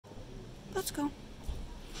Let's go.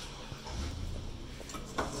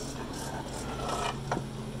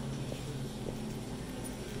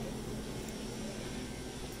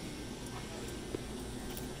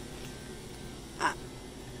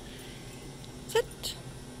 Sit.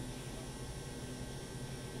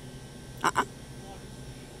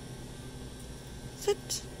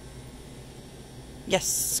 Sit.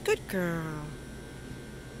 Yes, good girl.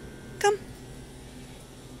 Come.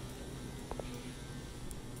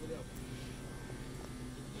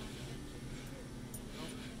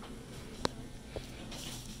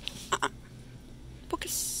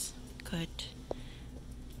 Focus. Good.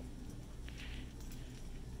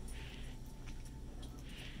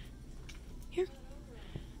 Here.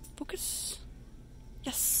 Focus.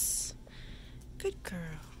 Yes. Good girl.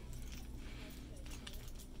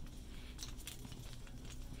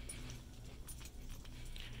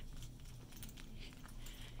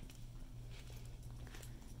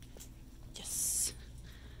 Yes.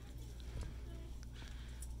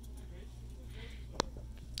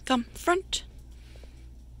 Come, front.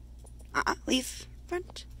 Leave.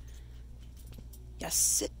 Front. Yes,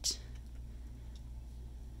 sit.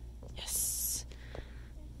 Yes.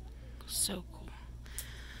 So cool.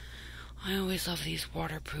 I always love these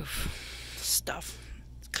waterproof stuff.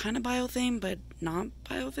 It's kind of biothane, but not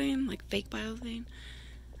biothane, like fake biothane.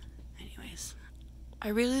 Anyways, I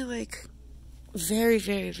really like very,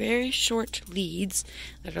 very, very short leads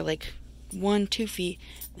that are like 1-2 feet.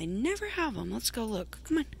 They never have them. Let's go look.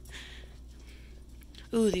 Come on.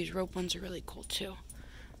 Ooh, these rope ones are really cool too.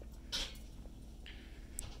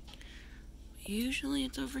 Usually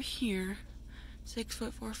it's over here. 6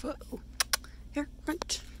 foot, 4 foot. Ooh. Here,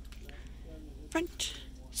 front. Front.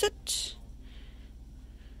 Sit.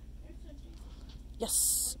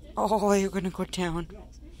 Yes. Oh, you're gonna go down.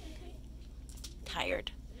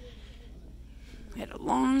 Tired. We had a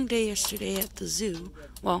long day yesterday at the zoo.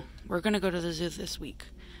 Well, we're gonna go to the zoo this week.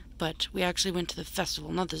 But we actually went to the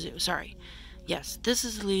festival, not the zoo, sorry. Yes, this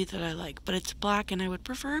is the lead that I like, but it's black and I would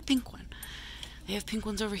prefer a pink one. They have pink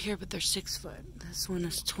ones over here, but they're 6 foot. This one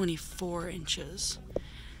is 24 inches.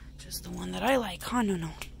 Which is the one that I like. Oh,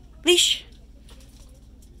 no. Leash.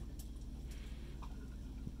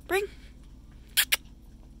 Bring.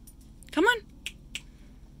 Come on.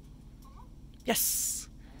 Yes.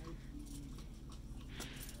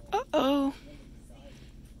 Uh-oh.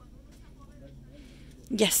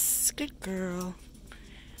 Yes, good girl.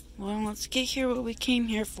 Well, let's get here what we came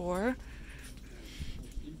here for.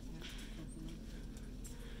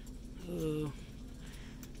 Ooh.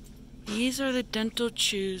 These are the dental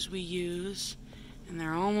chews we use. And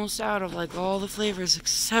they're almost out of like all the flavors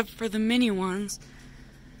except for the mini ones.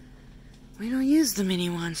 We don't use the mini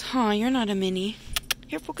ones. Huh, you're not a mini.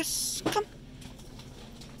 Here, focus. Come.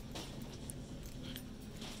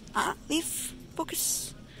 Leave.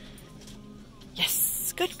 Focus.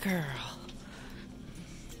 Yes, good girl.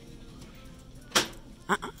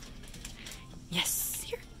 Yes,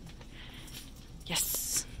 here.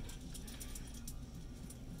 Yes.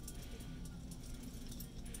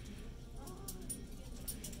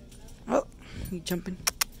 Oh, you jumping.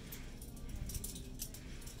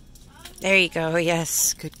 There you go.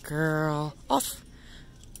 Yes, good girl. Off.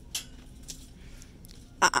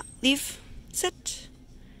 Leave. Sit.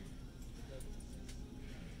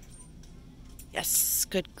 Yes,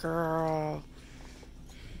 good girl.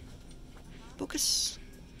 Focus.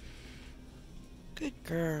 Good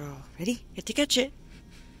girl. Ready? Get to catch it.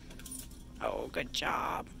 Oh, good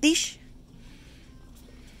job. Leash.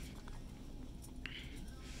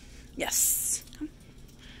 Yes.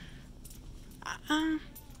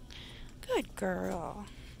 Good girl.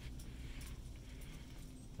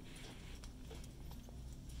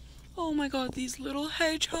 Oh my god, these little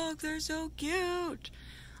hedgehogs are so cute.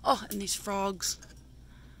 Oh, and these frogs.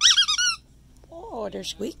 Oh, they're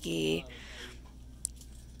squeaky.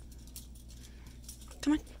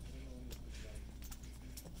 Come on.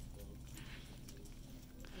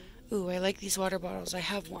 Ooh, I like these water bottles. I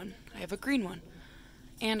have one. I have a green one.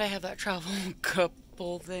 And I have that travel cup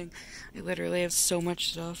bowl thing. I literally have so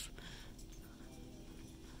much stuff.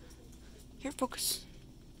 Here, focus.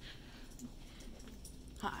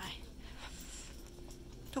 Hi.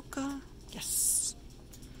 Touka. Yes.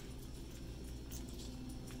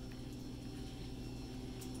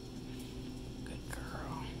 Good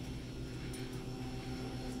girl.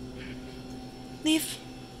 Leave.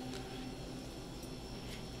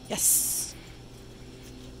 Yes.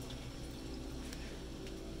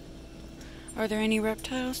 Are there any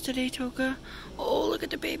reptiles today, Touka? Oh, look at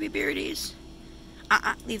the baby beardies.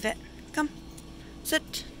 Leave it. Come.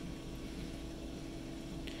 Sit.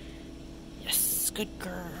 Yes, good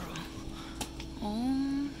girl.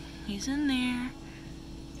 Oh, he's in there.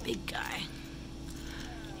 Big guy.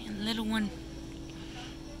 And little one.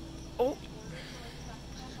 Oh.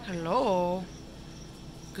 Hello.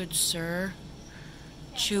 Good sir.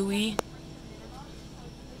 Chewy.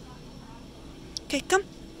 Okay, come.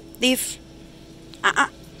 Leave.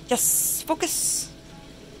 Yes, focus.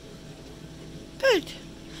 Good.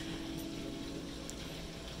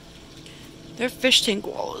 Their fish tank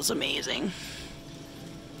wall is amazing.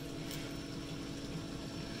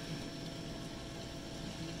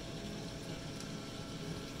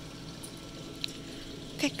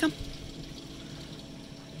 Okay, come.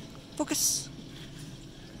 Focus.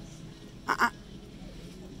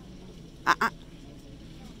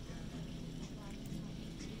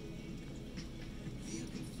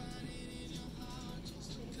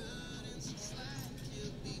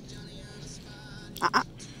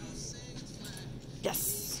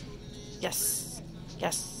 Yes. Yes.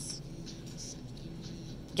 Yes.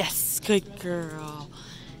 Yes. Good girl.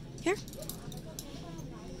 Here.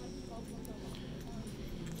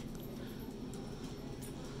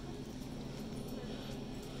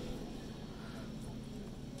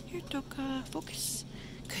 Here, touka. Focus.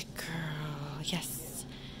 Good girl. Yes.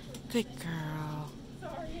 Good girl.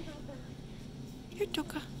 Here,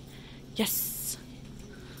 touka. Yes.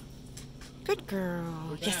 Good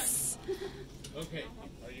girl. Yes. Okay.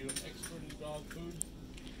 Are you an expert in dog food?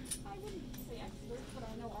 I wouldn't say expert, but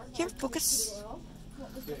I know our Here, focus.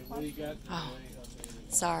 Okay, what do you got? Oh,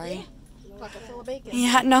 sorry. Like a fill of bacon.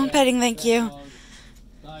 Yeah, no petting, thank you.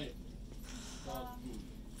 Diet. Dog food.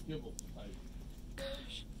 Kibble type.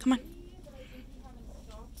 Come on. But I think we haven't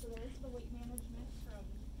stopped. So there's the weight management from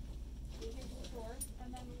the petstore, and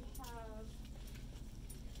then we have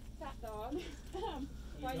Fat Dog.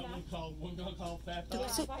 One called Fat Dog.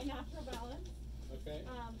 Sit. By Natural Balance. Okay.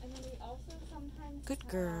 And then we also sometimes Good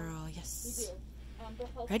girl. we Yes. do. The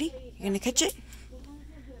health Ready? weight, You're gonna catch it? we don't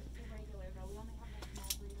have the regular though. We only have the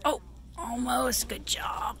small breeder. Oh, almost. Good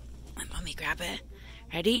job. Let mommy grab it.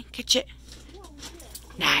 Ready? Catch it.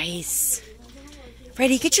 Nice.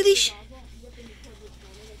 Ready? Get your leash.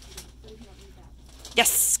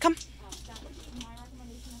 Yes. Come. That would be my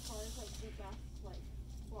recommendation as far as like the best like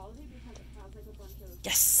quality because it has like a bunch of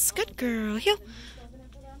Yes. Good girl. Heel. stuff in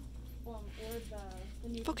it for them. Or the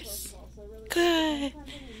new Focus. as well. So it really Good. depends on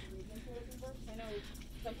the ingredients or what works. I know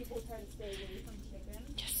some people try to stay away from chicken.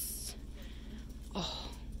 Yes. Oh.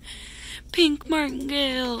 Pink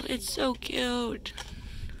martingale. It's so cute.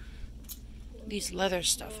 These leather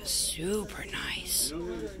stuff is super nice.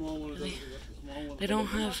 They don't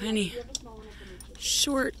have any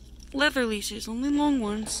short leather leashes, only long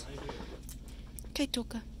ones. Okay,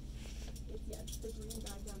 touka.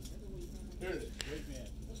 Here it is.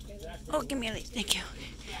 Wait, man. Oh, give me a leash. Thank you.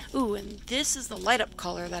 Ooh, and this is the light up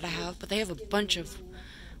color that I have, but they have a bunch of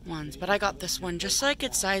ones. But I got this one just so I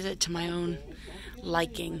could size it to my own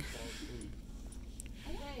liking.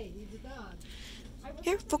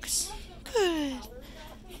 Here, focus. Good.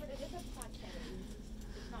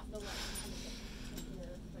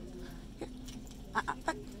 Back.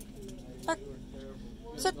 Back.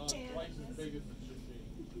 Sit.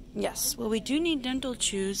 Yes, well, we do need dental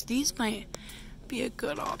chews. These might be a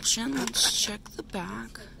good option. Let's check the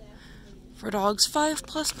back. For dogs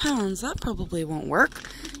 5+ pounds, that probably won't work.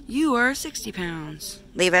 You are 60 pounds.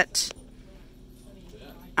 Leave it.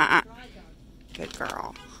 Good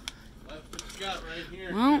girl.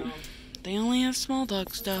 Well, they only have small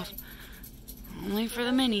dog stuff. Only for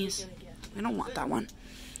the minis. I don't want that one.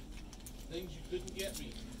 Things you couldn't get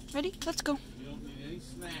me. Ready? Let's go. You don't need any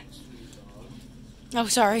snacks for your dog. Oh,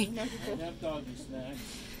 sorry. I don't have doggy snacks.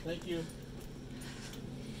 Thank you.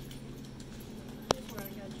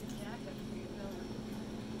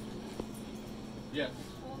 Yes.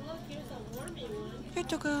 Here,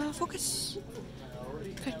 touka. Focus.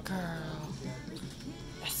 Good girl.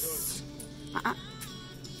 Yes.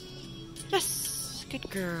 Yes. Good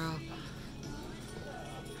girl.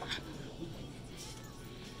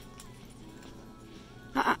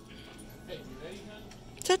 Hey, you ready,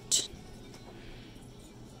 hon? Sit.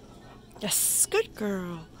 Yes. Good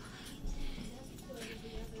girl.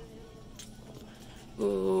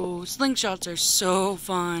 Ooh, slingshots are so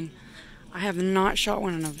fun. I have not shot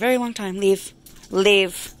one in a very long time. Leave.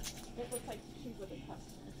 Leave.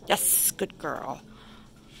 Yes, good girl.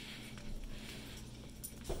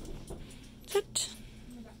 Sit.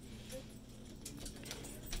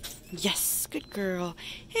 Yes, good girl.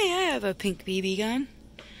 Hey, I have a pink BB gun.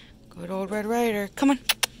 Good old Red Ryder. Come on.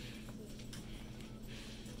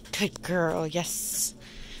 Good girl, yes.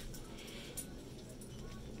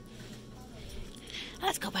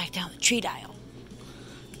 Let's go back down the tree dial.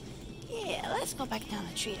 Yeah, Let's go back down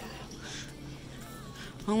the treat aisle.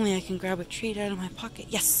 Only I can grab a treat out of my pocket.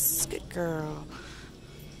 Yes, good girl.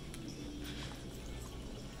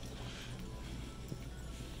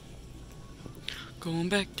 Going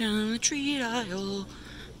back down the treat aisle.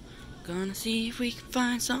 Gonna see if we can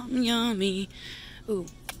find something yummy. Ooh,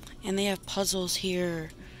 and they have puzzles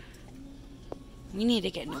here. We need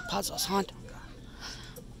to get new puzzles, huh?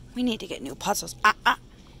 We need to get new puzzles.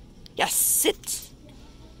 Yes, sit.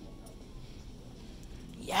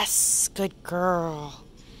 Yes, good girl.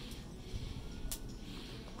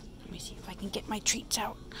 Let me see if I can get my treats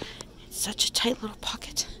out. It's such a tight little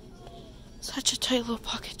pocket. Such a tight little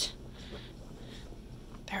pocket.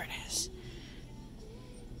 There it is.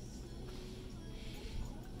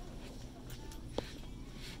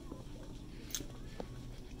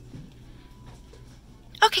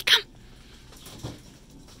 Okay, come.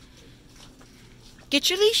 Get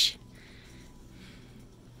your leash.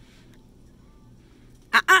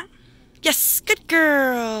 Yes, good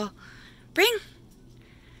girl. Bring.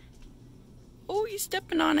 Oh, you're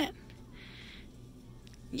stepping on it.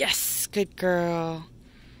 Yes, good girl.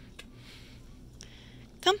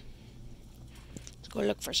 Come. Let's go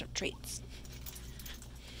look for some treats.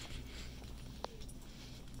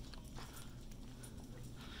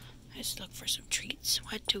 Let's look for some treats.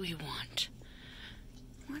 What do we want?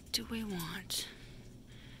 What do we want?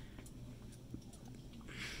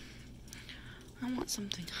 I want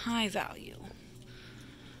something high value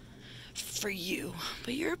for you.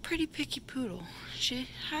 But you're a pretty picky poodle. She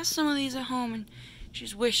has some of these at home and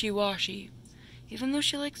she's wishy-washy. Even though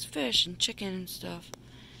she likes fish and chicken and stuff.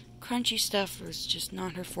 Crunchy stuff is just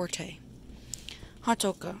not her forte.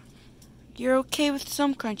 Touka, you're okay with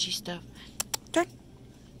some crunchy stuff. Turn.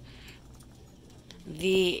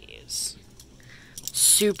 These.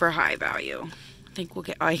 Super high value. I think we'll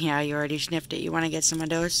get... Oh yeah, you already sniffed it. You want to get some of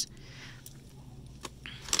those?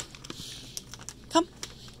 Come.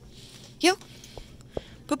 You.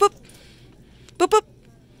 Boop, boop. Boop, boop.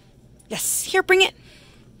 Yes. Here, bring it.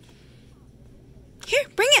 Here,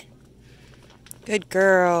 bring it. Good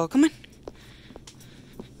girl. Come on.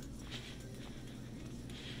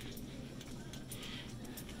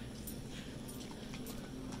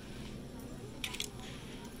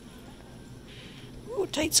 Ooh,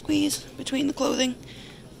 tight squeeze between the clothing.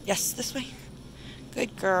 Yes, this way.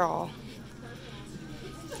 Good girl.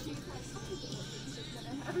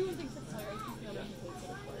 Everyone thinks it's hilarious. You feel like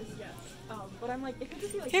of course, yes. But I'm like, it could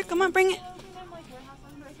just be like. Here, come on, bring it. I'm like, warehouse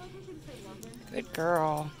under. I feel like we should say lumber. Good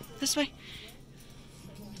girl. This way.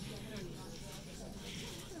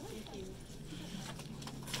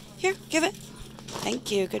 Here, give it.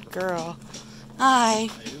 Thank you. Good girl. Hi.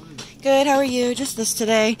 Good. How are you? Just this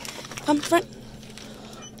today. Come front.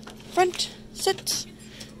 Front. Sit.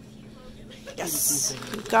 Yes.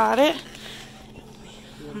 You got it.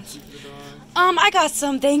 I got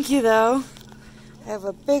some. Thank you, though. I have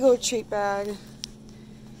a big old treat bag.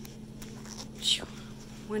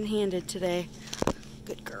 One-handed today.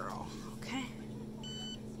 Good girl. Okay.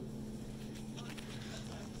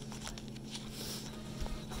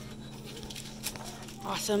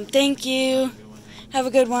 Awesome. Thank you. Have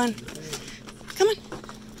a good one. Come on.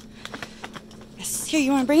 Yes. Here,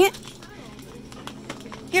 you want to bring it?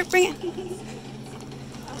 Here, bring it.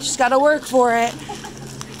 Just got to work for it.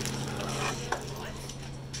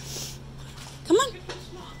 Come on.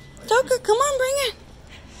 Touka, come on, bring it.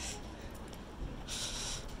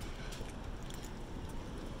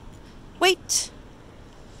 Wait.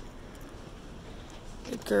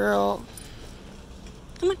 Good girl.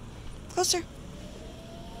 Come on. Closer.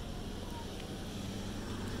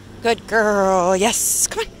 Good girl. Yes.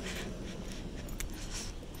 Come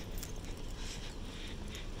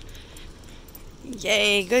on.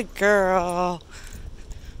 Yay. Good girl.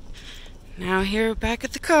 Now here back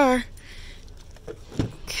at the car.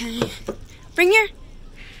 Okay. Bring here.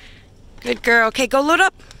 Good girl. Okay, go load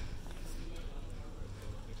up.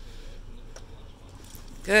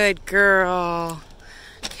 Good girl.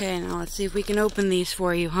 Okay, now let's see if we can open these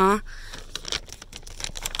for you, huh?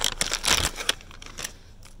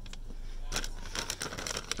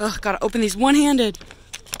 Ugh, gotta open these one-handed.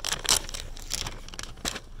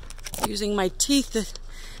 Using my teeth to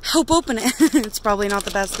help open it. It's probably not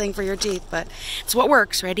the best thing for your teeth, but it's what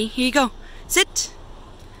works. Ready? Here you go. Sit.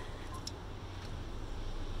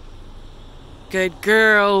 Good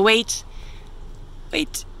girl. Wait.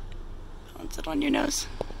 Wait. Balance it on your nose.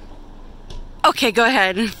 Okay, go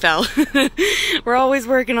ahead. It fell. We're always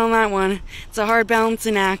working on that one. It's a hard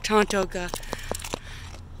balancing act, huh, Touka?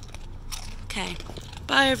 Okay.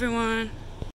 Bye, everyone.